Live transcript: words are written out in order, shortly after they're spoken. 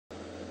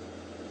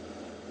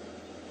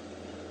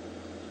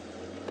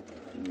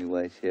Let me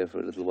wait here for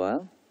a little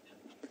while.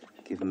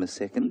 Give him a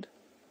second.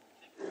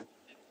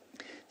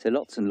 So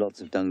lots and lots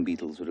of dung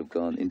beetles would have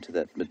gone into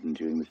that midden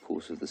during the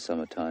course of the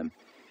summertime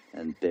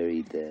and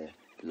buried their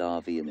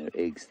larvae and their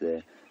eggs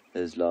there.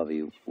 Those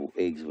larvae or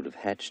eggs would have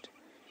hatched,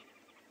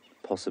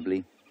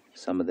 possibly,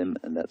 some of them,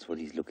 and that's what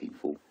he's looking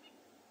for.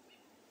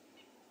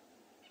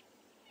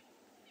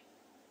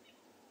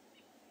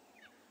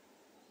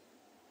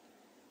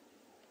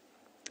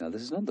 Now,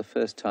 this is not the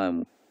first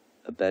time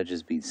a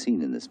badger's been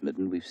seen in this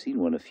midden. We've seen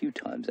one a few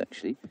times,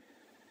 actually.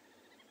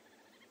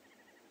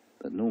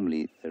 But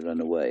normally they run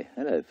away.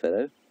 Hello,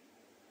 fellow.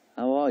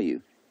 How are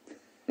you?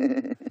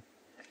 He's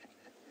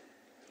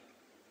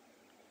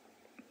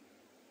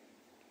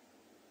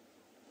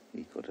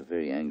got a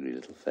very angry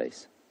little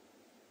face.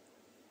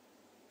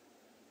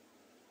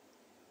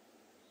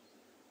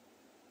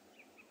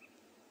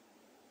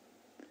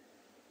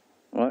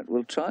 All right,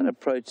 we'll try and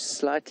approach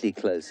slightly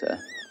closer.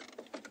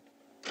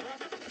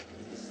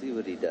 See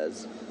what he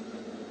does.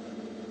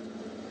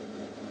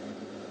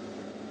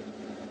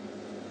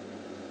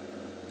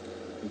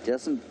 He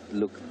doesn't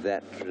look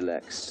that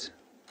relaxed.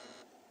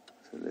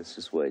 So let's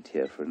just wait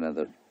here for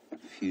another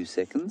few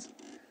seconds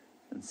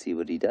and see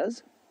what he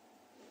does.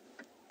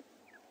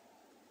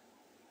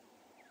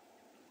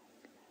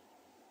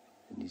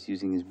 And he's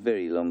using his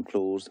very long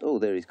claws. Oh,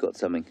 there he's got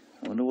something.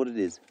 I wonder what it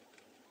is.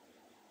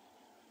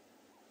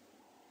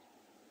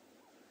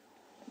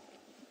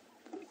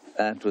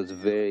 That was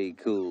very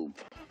cool.